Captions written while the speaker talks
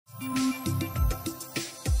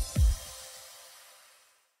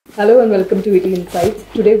Hello and welcome to ET Insights.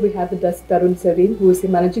 Today we have with us Tarun Sareen, who is the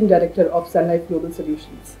Managing Director of Sun Life Global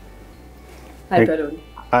Solutions. Hi Tarun.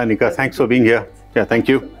 Hi Nika, thanks for being here. Yeah, thank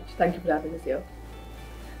you. So much. Thank you for having us here.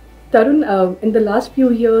 Tarun, in the last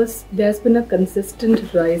few years, there's been a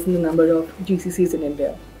consistent rise in the number of GCCs in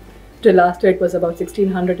India. Till last year it was about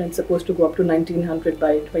 1600 and supposed to go up to 1900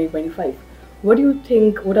 by 2025. What do you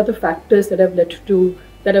think, what are the factors that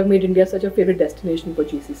have made India such a favorite destination for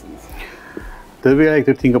GCCs? The way I like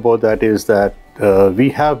to think about that is that we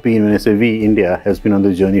have been, when I say we, India has been on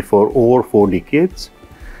the journey for over 4 decades.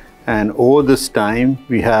 And over this time,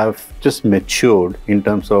 we have just matured in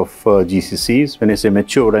terms of GCCs. When I say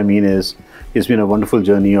matured, I mean it's been a wonderful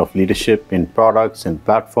journey of leadership in products and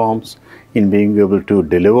platforms, in being able to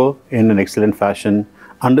deliver in an excellent fashion,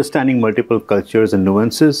 understanding multiple cultures and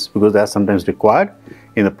nuances, because that's sometimes required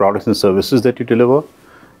in the products and services that you deliver.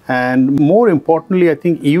 And more importantly, I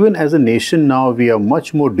think even as a nation now, we are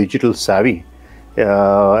much more digital savvy.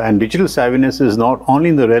 And digital savviness is not only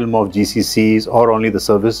in the realm of GCCs or only the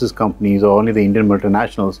services companies or only the Indian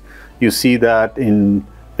multinationals. You see that in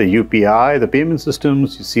the UPI, the payment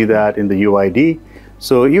systems, you see that in the UID.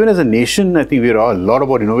 So even as a nation, I think we are a lot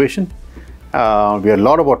about innovation. We are a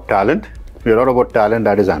lot about talent. We are a lot about talent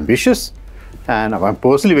that is ambitious. And I'm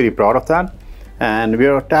personally very proud of that. And we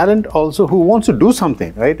are a talent also who wants to do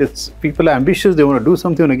something, right? It's people are ambitious, they want to do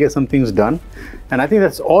something, want to get some things done. And I think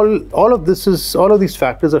that's all of these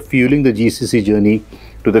factors are fueling the GCC journey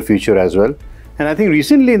to the future as well. And I think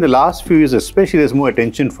recently in the last few years, especially, there's more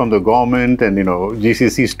attention from the government, and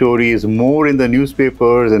GCC story is more in the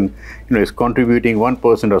newspapers, and it's contributing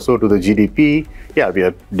 1% or so to the GDP. Yeah, we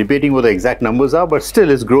are debating what the exact numbers are, but still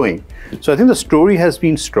it's growing. So I think the story has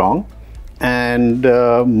been strong. And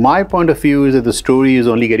my point of view is that the story is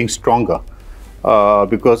only getting stronger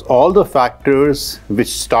because all the factors which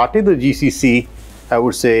started the GCC, I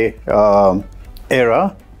would say,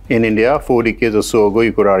 era in India 4 decades or so ago,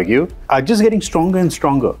 you could argue, are just getting stronger and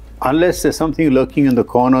stronger. Unless there's something lurking in the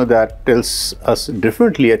corner that tells us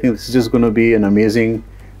differently, I think this is just going to be an amazing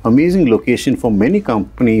location for many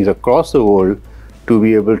companies across the world to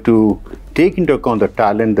be able to take into account the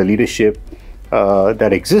talent, the leadership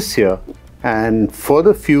that exists here, and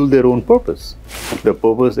further fuel their own purpose, the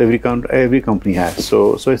purpose every company has.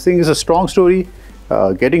 So I think it's a strong story,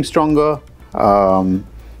 getting stronger.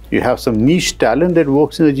 You have some niche talent that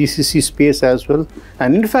works in the GCC space as well.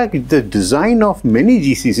 And in fact, the design of many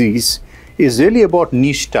GCCs is really about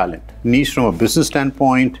niche talent. Niche from a business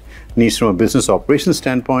standpoint, niche from a business operations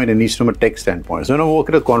standpoint, and niche from a tech standpoint. So I want to work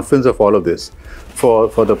at a confluence of all of this for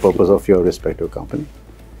the purpose of your respective company.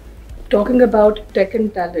 Talking about tech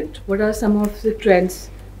and talent, what are some of the trends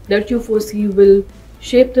that you foresee will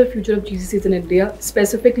shape the future of GCCs in India,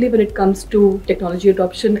 specifically when it comes to technology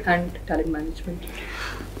adoption and talent management?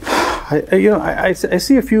 I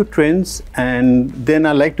see a few trends, and then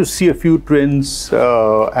I like to see a few trends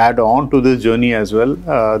add on to this journey as well.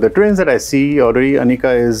 The trends that I see already,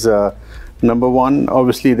 Anika, is number one,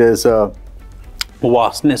 obviously there's a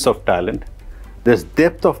vastness of talent. There's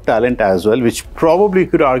depth of talent as well, which probably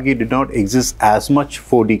could argue did not exist as much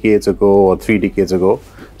 4 decades ago or 3 decades ago.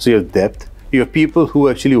 So you have depth. You have people who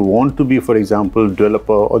actually want to be, for example,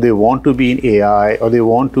 developer, or they want to be in AI, or they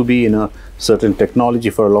want to be in a certain technology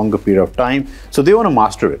for a longer period of time. So they want to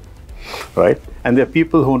master it, right? And there are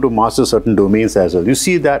people who want to master certain domains as well. You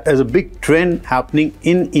see that as a big trend happening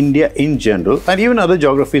in India in general, and even other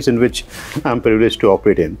geographies in which I'm privileged to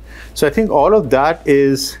operate in. So I think all of that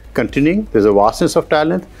is continuing. There's a vastness of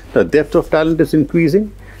talent. The depth of talent is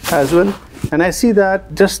increasing as well. And I see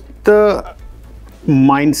that just the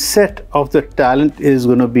mindset of the talent is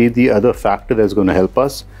going to be the other factor that's going to help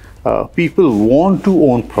us. People want to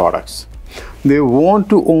own products. They want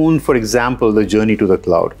to own, for example, the journey to the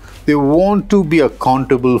cloud. They want to be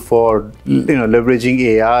accountable for leveraging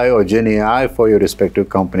AI or Gen AI for your respective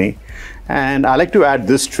company. And I like to add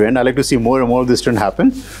this trend. I like to see more and more of this trend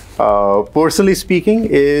happen. Personally speaking,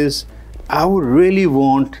 I would really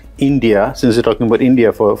want India, since we're talking about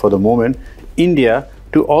India for the moment, India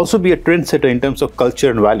to also be a trendsetter in terms of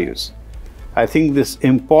culture and values. I think this is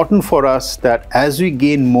important for us that as we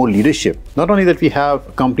gain more leadership, not only that we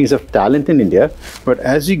have companies of talent in India, but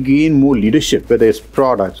as we gain more leadership, whether it's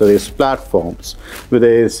products, whether it's platforms,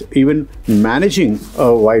 whether it's even managing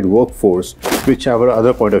a wide workforce, whichever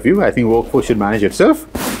other point of view, I think workforce should manage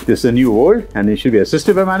itself. This is a new world and it should be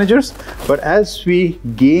assisted by managers. But as we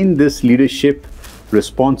gain this leadership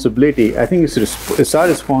responsibility, I think it's our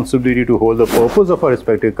responsibility to hold the purpose of our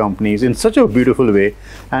respective companies in such a beautiful way,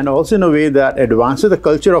 and also in a way that advances the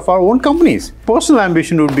culture of our own companies. Personal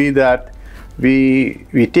ambition would be that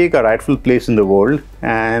we take a rightful place in the world,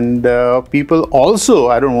 and people also,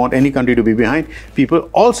 I don't want any country to be behind, people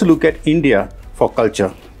also look at India for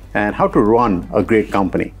culture and how to run a great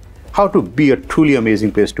company, how to be a truly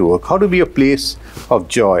amazing place to work, how to be a place of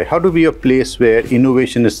joy, how to be a place where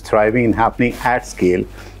innovation is thriving and happening at scale.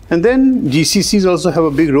 And then GCCs also have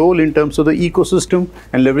a big role in terms of the ecosystem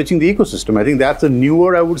and leveraging the ecosystem. I think that's a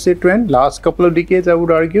newer, I would say, trend. Last couple of decades, I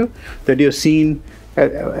would argue, that you've seen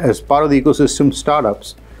as part of the ecosystem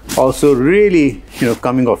startups also really,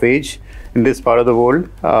 coming of age in this part of the world.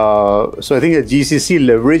 So I think a GCC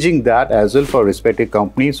leveraging that as well for respective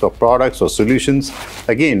companies, for products or solutions,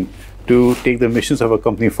 again, to take the missions of a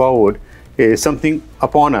company forward, is something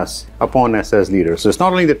upon us as leaders. So it's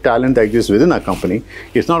not only the talent that exists within our company,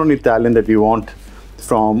 it's not only talent that we want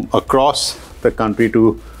from across the country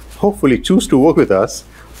to hopefully choose to work with us,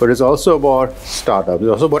 but it's also about startups, it's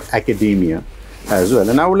also about academia as well.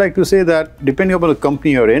 And I would like to say that depending upon the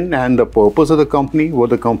company you're in and the purpose of the company, what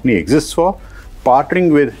the company exists for,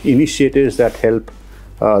 partnering with initiatives that help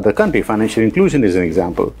the country, financial inclusion is an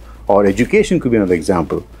example, or education could be another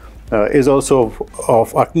example, is also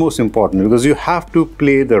of utmost importance, because you have to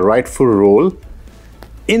play the rightful role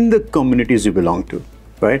in the communities you belong to,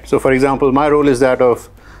 right? So for example, my role is that of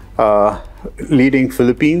leading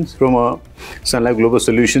Philippines from a Sun Life Global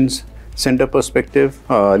Solutions Center perspective,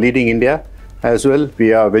 leading India as well.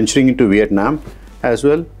 We are venturing into Vietnam as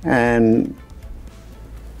well. And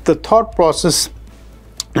the thought process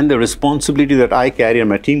and the responsibility that I carry and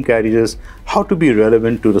my team carries is how to be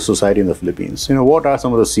relevant to the society in the Philippines. What are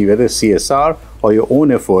some of the whether it's CSR or your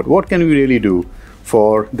own effort, what can we really do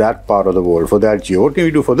for that part of the world, for that geo? What can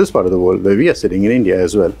we do for this part of the world where we are sitting in India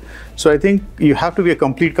as well? So I think you have to be a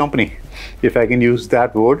complete company, if I can use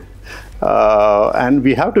that word. And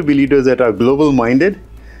we have to be leaders that are global minded.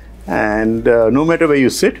 And no matter where you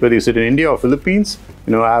sit, whether you sit in India or Philippines,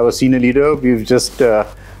 I have a senior leader. We've just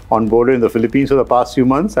onboarded in the Philippines for the past few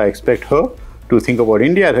months. I expect her to think about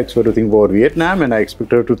India, I expect her to think about Vietnam, and I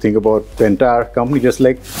expect her to think about the entire company, just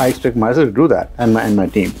like I expect myself to do that, and my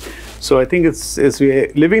team. So I think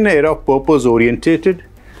we're living in an era of purpose-oriented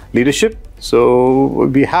leadership. So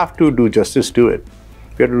we have to do justice to it.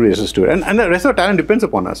 We have to do justice to it. And the rest of the talent depends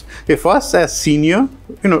upon us. If us as senior,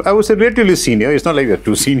 I would say relatively senior, it's not like we're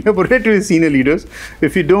too senior, but relatively senior leaders,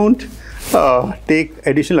 if you don't take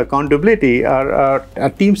additional accountability, our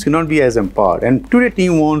teams cannot be as empowered. And today,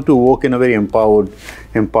 team want to work in a very empowered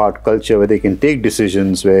culture where they can take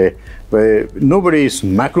decisions, where nobody is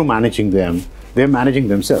macro-managing them. They're managing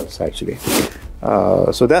themselves, actually.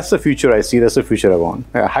 So that's the future I see. That's the future I want.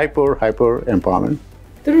 Hyper empowerment.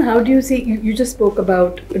 Tarun, how do you see? You just spoke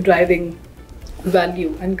about driving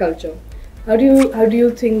value and culture. How do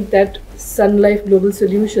you think that Sun Life Global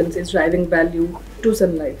Solutions is driving value to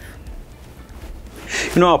Sun Life?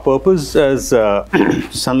 Our purpose as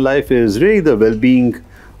Sun Life is really the well-being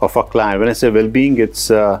of our client. When I say well-being, it's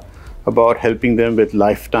about helping them with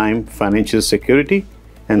lifetime financial security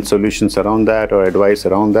and solutions around that, or advice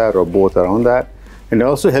around that, or both around that, and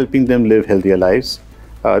also helping them live healthier lives.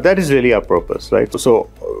 That is really our purpose, right? So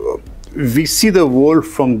we see the world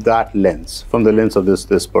from that lens, from the lens of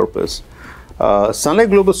this purpose. Sun Life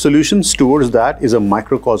Global Solutions towards that is a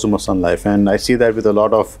microcosm of Sun Life, and I see that with a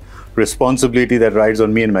lot of responsibility that rides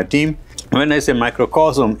on me and my team. When I say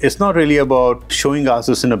microcosm, it's not really about showing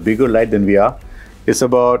ourselves in a bigger light than we are. It's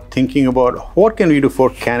about thinking about what can we do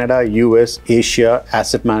for Canada, US, Asia,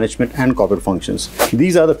 asset management, and corporate functions.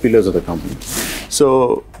 These are the pillars of the company.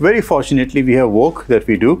 So very fortunately, we have work that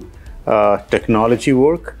we do, technology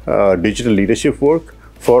work, digital leadership work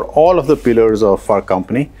for all of the pillars of our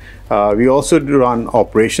company. We also run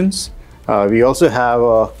operations. We also have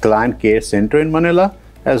a client care center in Manila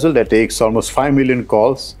as well that takes almost 5 million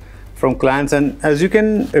calls from clients. And as you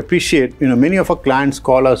can appreciate, many of our clients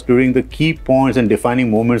call us during the key points and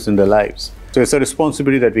defining moments in their lives. So it's a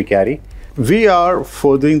responsibility that we carry. We are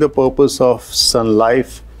furthering the purpose of Sun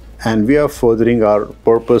Life, and we are furthering our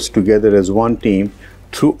purpose together as one team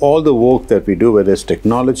through all the work that we do, whether it's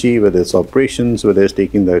technology, whether it's operations, whether it's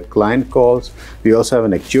taking the client calls. We also have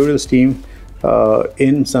an actuarials team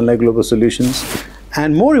in Sun Life Global Solutions.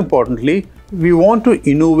 And more importantly, we want to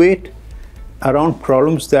innovate around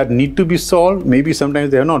problems that need to be solved. Maybe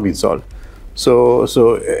sometimes they have not been solved.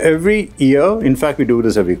 So every year, in fact, we do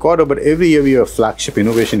this every quarter, but every year we have a flagship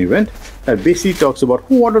innovation event that basically talks about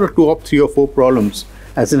what are the 2 or 3 or 4 problems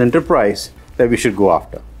as an enterprise that we should go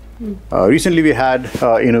after. Recently, we had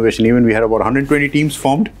innovation event. We had about 120 teams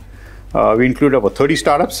formed. We included about 30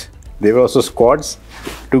 startups. There were also squads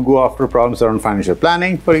to go after problems around financial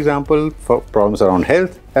planning, for example, for problems around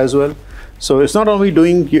health as well. So it's not only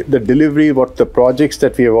doing the delivery, what the projects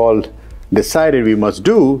that we have all decided we must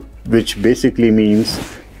do, which basically means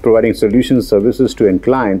providing solutions, services to end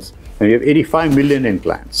clients. And we have 85 million end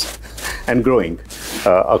clients and growing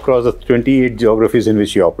across the 28 geographies in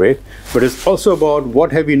which we operate. But it's also about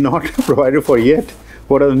what have we not provided for yet?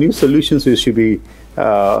 What are the new solutions we should be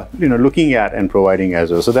looking at and providing as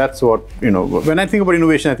well? So that's what, when I think about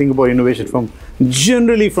innovation, I think about innovation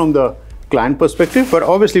generally from the client perspective, but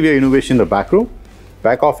obviously we have innovation in the back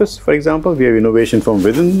office, for example. We have innovation from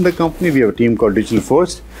within the company. We have a team called Digital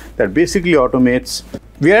First that basically automates.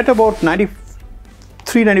 We are at about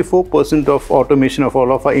 93-94% of automation of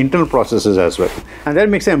all of our internal processes as well, and that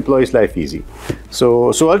makes the employee's life easy.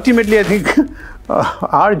 So ultimately, I think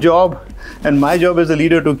our job and my job as a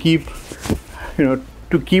leader to keep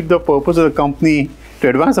the purpose of the company, to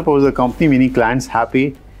advance the purpose of the company, meaning clients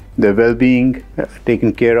happy, their well-being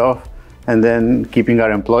taken care of, and then keeping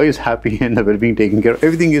our employees happy and the well-being taken care of.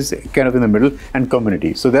 Everything is kind of in the middle, and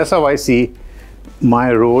community. So that's how I see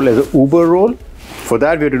my role as an Uber role. For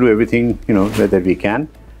that, we have to do everything that we can,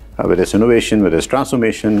 whether it's innovation, whether it's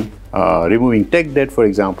transformation, removing tech debt, for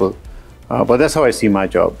example. But that's how I see my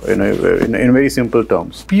job, in very simple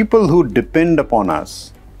terms. People who depend upon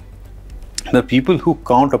us, the people who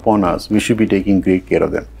count upon us, we should be taking great care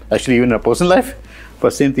of them. Actually, even in a personal life,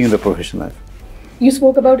 but same thing in the professional life. You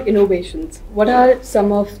spoke about innovations. What are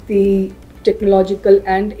some of the technological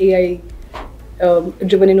and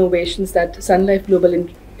AI-driven innovations that Sun Life Global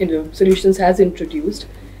Solutions has introduced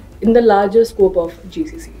in the larger scope of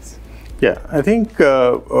GCCs? Yeah, I think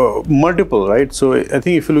multiple, right? So I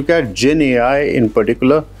think if you look at Gen AI in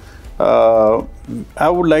particular, I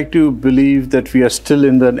would like to believe that we are still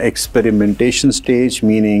in the experimentation stage,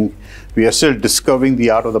 meaning we are still discovering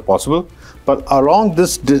the art of the possible. But along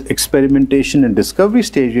this experimentation and discovery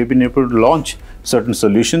stage, we have been able to launch certain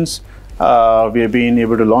solutions. We have been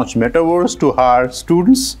able to launch Metaverse to hire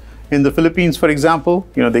students in the Philippines, for example.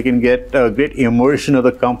 They can get a great immersion of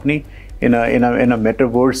the company in a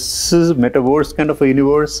metaverse kind of a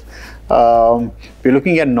universe. We're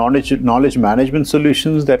looking at knowledge management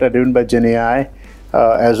solutions that are driven by Gen AI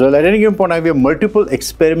as well. At any given point, we have multiple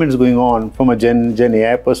experiments going on from a Gen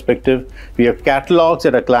AI perspective. We have catalogs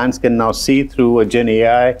that our clients can now see through a Gen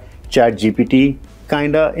AI, Chat GPT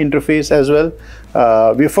kind of interface as well.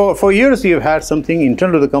 For years, we have had something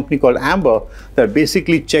internal to the company called Amber that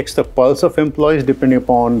basically checks the pulse of employees depending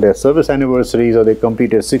upon their service anniversaries or they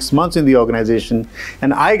completed 6 months in the organization.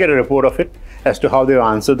 And I get a report of it as to how they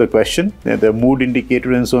answered the question, the mood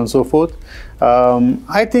indicator and so on and so forth.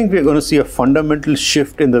 I think we're going to see a fundamental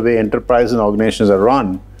shift in the way enterprise and organizations are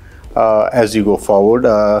run as you go forward.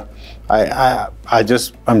 I'm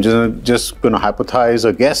just going to hypothesize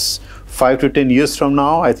or guess 5 to 10 years from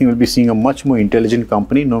now, I think we'll be seeing a much more intelligent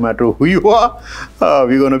company, no matter who you are.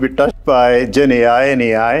 We're going to be touched by Gen AI and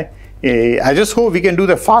AI. I just hope we can do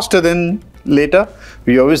that faster than later.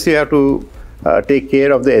 We obviously have to take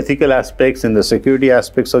care of the ethical aspects and the security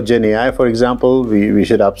aspects of Gen AI, for example. We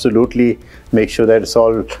should absolutely make sure that it's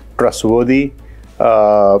all trustworthy.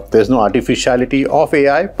 There's no artificiality of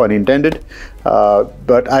AI, pun intended.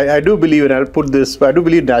 But I do believe, and I'll put this, I do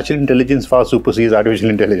believe natural intelligence far supersedes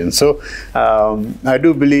artificial intelligence. So I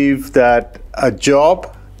do believe that a job,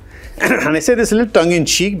 and I say this a little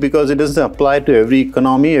tongue-in-cheek because it doesn't apply to every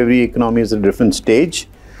economy. Every economy is at a different stage.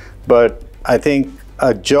 But I think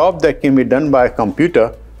a job that can be done by a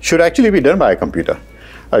computer should actually be done by a computer.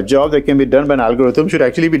 A job that can be done by an algorithm should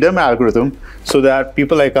actually be done by an algorithm, so that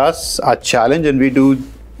people like us are challenged and we do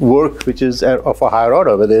work which is of a higher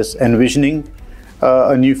order, whether it's envisioning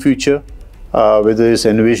a new future, whether it's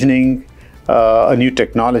envisioning a new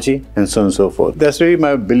technology, and so on and so forth. That's really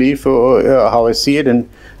my belief, how I see it. And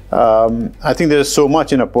I think there's so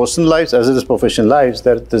much in our personal lives as well as professional lives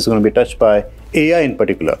that is going to be touched by AI in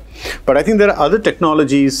particular. But I think there are other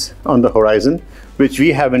technologies on the horizon which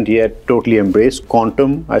we haven't yet totally embraced.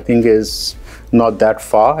 Quantum, I think, is not that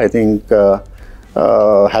far. I think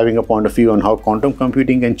having a point of view on how quantum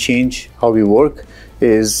computing can change how we work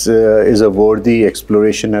is a worthy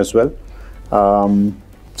exploration as well.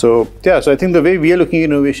 So I think the way we are looking at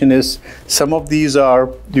innovation is some of these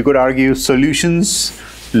are, you could argue, solutions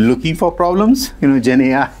looking for problems, Gen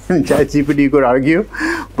AI and Chat GPT, you could argue,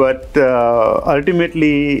 but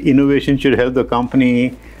ultimately innovation should help the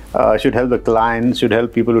company, should help the client, should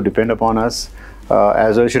help people who depend upon us,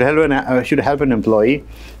 as well should help an employee.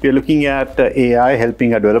 We are looking at AI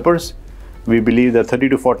helping our developers. We believe that 30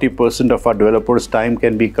 to 40% of our developers' time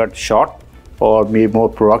can be cut short or made more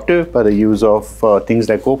productive by the use of things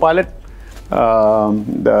like Copilot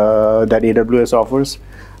that AWS offers.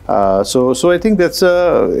 So I think it's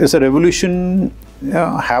a revolution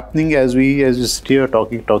happening as we sit here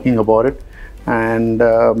talking about it, and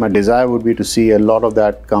my desire would be to see a lot of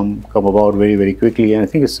that come about very, very quickly. And I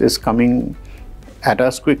think it's coming at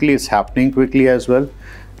us quickly. It's happening quickly as well,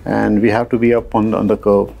 and we have to be up on the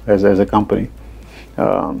curve as a company.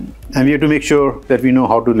 And we have to make sure that we know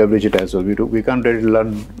how to leverage it as well. We can't really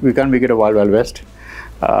learn. We can't make it a wild west.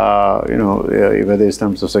 Whether it's in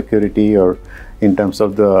terms of security or in terms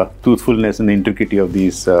of the truthfulness and the intricity of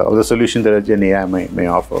these of the solution that a Gen AI may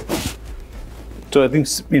offer. So I think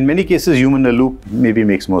in many cases, human in the loop maybe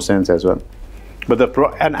makes more sense as well. But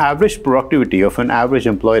an average productivity of an average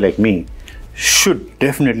employee like me should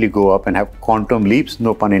definitely go up and have quantum leaps,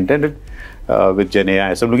 no pun intended, with Gen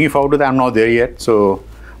AI. So I'm looking forward to that. I'm not there yet,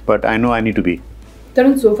 but I know I need to be.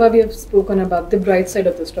 Tarun, so far we have spoken about the bright side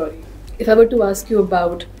of the story. If I were to ask you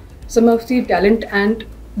about some of the talent and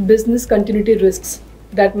business continuity risks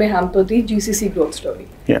that may hamper the GCC growth story,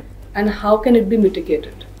 and how can it be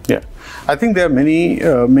mitigated? Yeah, I think there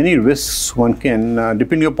are many risks one can,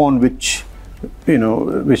 depending upon which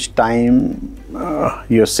time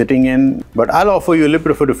you're sitting in. But I'll offer you a little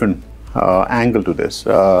bit of a different angle to this.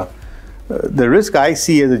 The risk I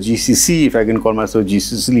see as a GCC, if I can call myself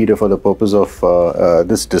GCC leader for the purpose of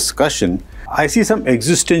this discussion, I see some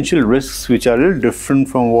existential risks which are a little different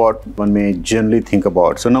from what one may generally think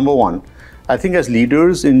about. So number one, I think as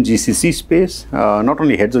leaders in GCC space, not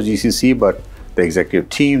only heads of GCC, but the executive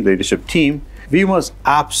team, the leadership team, we must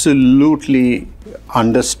absolutely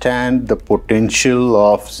understand the potential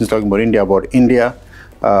of, since talking about India,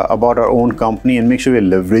 about our own company, and make sure we're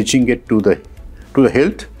leveraging it to the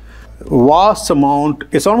hilt. Vast amount,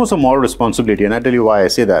 it's almost a moral responsibility, and I'll tell you why I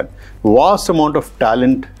say that. Vast amount of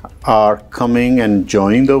talent are coming and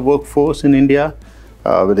joining the workforce in India,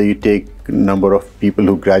 whether you take number of people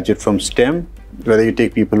who graduate from STEM, whether you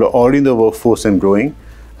take people who are already in the workforce and growing.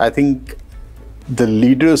 I think the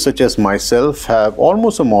leaders such as myself have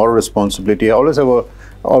almost a moral responsibility. I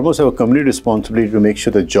almost have a community responsibility to make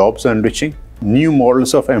sure the jobs are enriching. New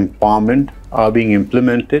models of empowerment are being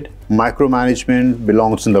implemented. Micromanagement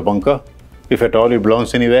belongs in the bunker, if at all it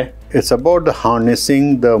belongs anywhere. It's about the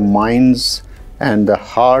harnessing the minds and the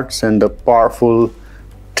hearts and the powerful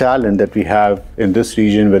talent that we have in this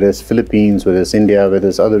region, whether it's Philippines, whether it's India, whether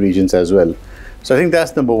it's other regions as well. So I think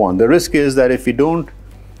that's number one. The risk is that if we don't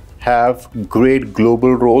have great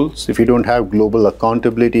global roles, if you don't have global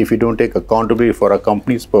accountability, if you don't take accountability for our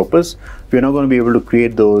company's purpose, we're not going to be able to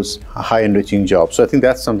create those high enriching jobs. So I think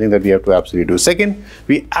that's something that we have to absolutely do. Second,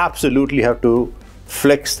 we absolutely have to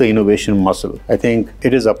flex the innovation muscle. I think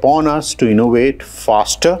it is upon us to innovate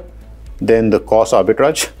faster than the cost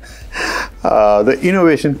arbitrage. The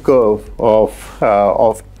innovation curve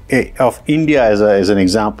of India as an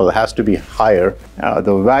example has to be higher.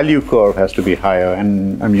 The value curve has to be higher,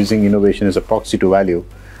 and I'm using innovation as a proxy to value,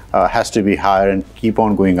 has to be higher and keep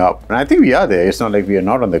on going up. And I think we are there. It's not like we are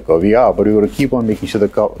not on the curve. We are, but we got to keep on making sure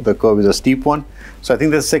the curve is a steep one. So I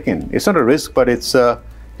think that's second. It's not a risk, but it's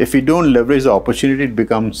if we don't leverage the opportunity, it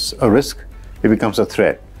becomes a risk. It becomes a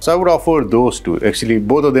threat. So I would offer those two. Actually,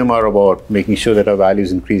 both of them are about making sure that our value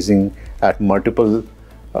is increasing at multiple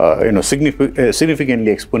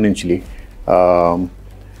significantly, exponentially.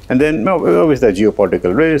 And then always the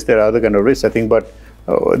geopolitical risk, there are other kind of risks, I think, but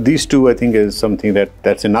these two, I think, is something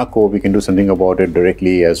that's in our core. We can do something about it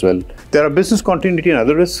directly as well. There are business continuity and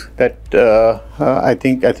other risks that I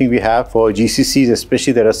think we have for GCCs,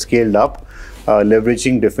 especially that are scaled up,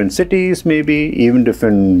 leveraging different cities, maybe even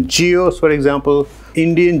different geos, for example.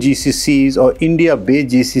 Indian GCCs or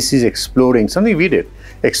India-based GCCs exploring, something we did,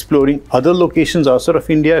 exploring other locations outside of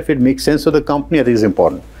India, if it makes sense for the company, I think is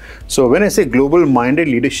important. So when I say global-minded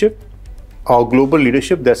leadership or global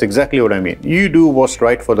leadership, that's exactly what I mean. You do what's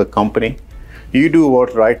right for the company. You do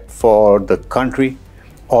what's right for the country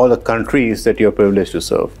or the countries that you're privileged to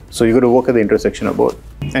serve. So you got to work at the intersection of both.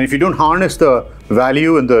 And if you don't harness the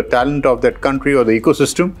value and the talent of that country or the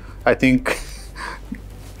ecosystem, I think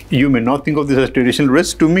you may not think of this as traditional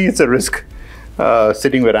risk. To me, it's a risk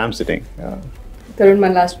sitting where I'm sitting. Tarun, my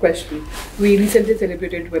last question. We recently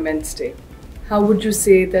celebrated Women's Day. How would you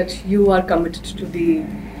say that you are committed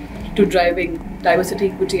to driving diversity,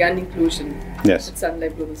 equity, and inclusion at Sun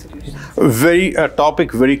Life Global Solutions? A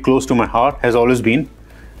topic very close to my heart, has always been.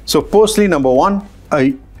 So personally, number one,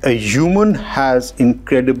 a human has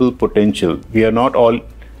incredible potential. We are not all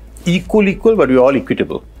equal, but we are all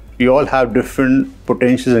equitable. We all have different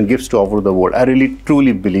potentials and gifts to offer the world. I really,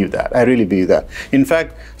 truly believe that. I really believe that. In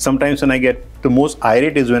fact, sometimes when I get the most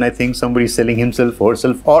irate is when I think somebody is selling himself or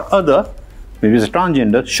herself or other, maybe it's a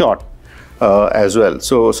transgender, short. as well.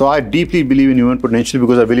 So I deeply believe in human potential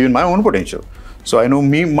because I believe in my own potential. So I know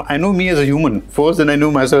me as a human first, and I know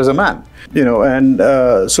myself as a man.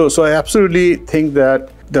 So I absolutely think that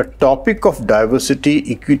the topic of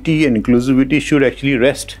diversity, equity, and inclusivity should actually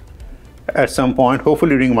rest at some point,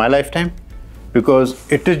 hopefully during my lifetime, because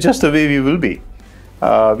it is just the way we will be.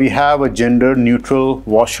 We have a gender-neutral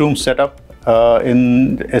washroom setup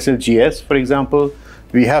in SLGS, for example.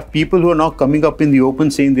 We have people who are now coming up in the open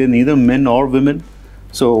saying they're neither men or women.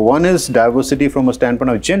 So one is diversity from a standpoint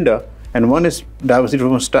of gender, and one is diversity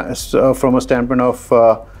from a standpoint of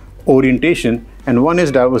orientation, and one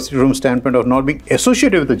is diversity from a standpoint of not being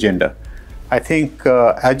associated with the gender. I think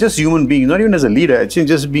as just human beings, not even as a leader, I think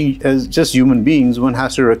as just human beings, one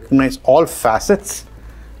has to recognize all facets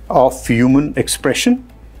of human expression,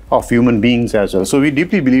 of human beings as well. So we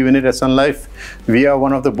deeply believe in it at Sun Life. We are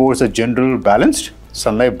one of the boards that general balanced.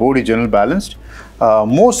 Sun Life board is general balanced.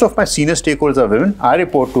 Most of my senior stakeholders are women. I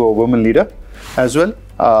report to a woman leader as well.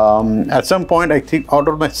 At some point, I think out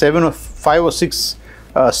of my 5 or 6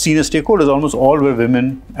 senior stakeholders, almost all were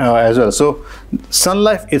women as well. So Sun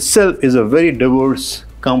Life itself is a very diverse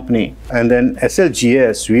company. And then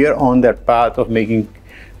SLGS, we are on that path of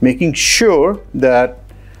making sure that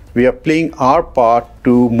we are playing our part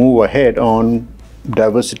to move ahead on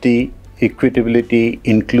diversity, equitability,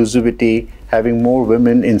 inclusivity, having more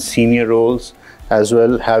women in senior roles as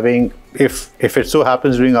well, having, if it so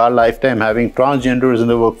happens during our lifetime, having transgenders in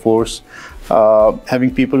the workforce,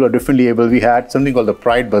 having people who are differently able. We had something called the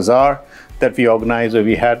Pride Bazaar that we organized, where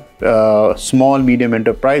we had small, medium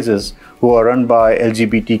enterprises who are run by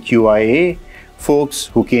LGBTQIA folks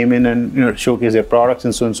who came in and showcase their products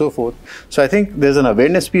and so on and so forth. So I think there's an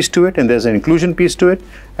awareness piece to it, and there's an inclusion piece to it.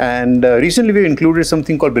 And recently we included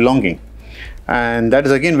something called belonging, and that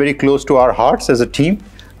is again very close to our hearts as a team.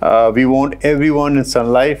 We want everyone in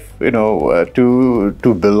Sun Life,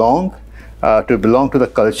 to belong. To belong to the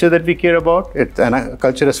culture that we care about. And a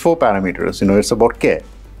culture has 4 parameters. It's about care,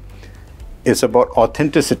 it's about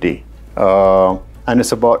authenticity, and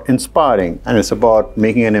it's about inspiring, and it's about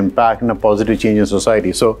making an impact and a positive change in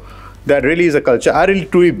society. So that really is a culture. I really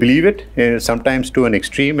truly believe it, sometimes to an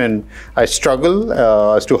extreme, and I struggle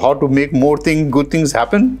as to how to make more good things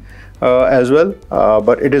happen as well.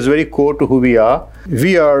 But it is very core to who we are.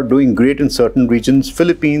 We are doing great in certain regions.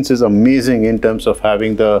 Philippines is amazing in terms of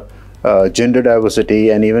having the gender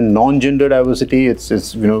diversity and even non-gender diversity.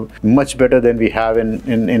 It's much better than we have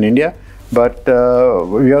in India. But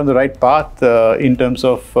we are on the right path in terms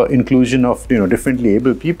of inclusion of differently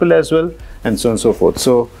able people as well, and so on and so forth.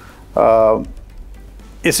 So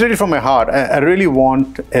it's really from my heart. I really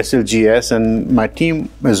want SLGS, and my team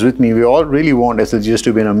is with me. We all really want SLGS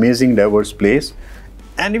to be an amazing, diverse place.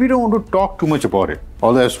 And we don't want to talk too much about it.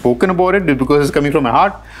 Although I've spoken about it because it's coming from my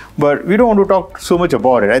heart, but we don't want to talk so much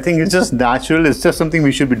about it. I think it's just natural. It's just something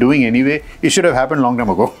we should be doing anyway. It should have happened a long time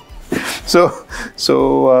ago.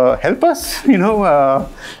 So help us,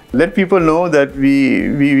 let people know that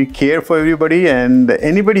we care for everybody, and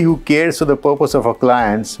anybody who cares for the purpose of our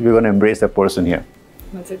clients, we're going to embrace that person here.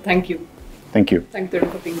 That's it. Thank you. Thank you. Thank you,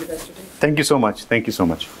 Tarun, for being with us today. Thank you so much. Thank you so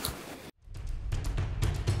much.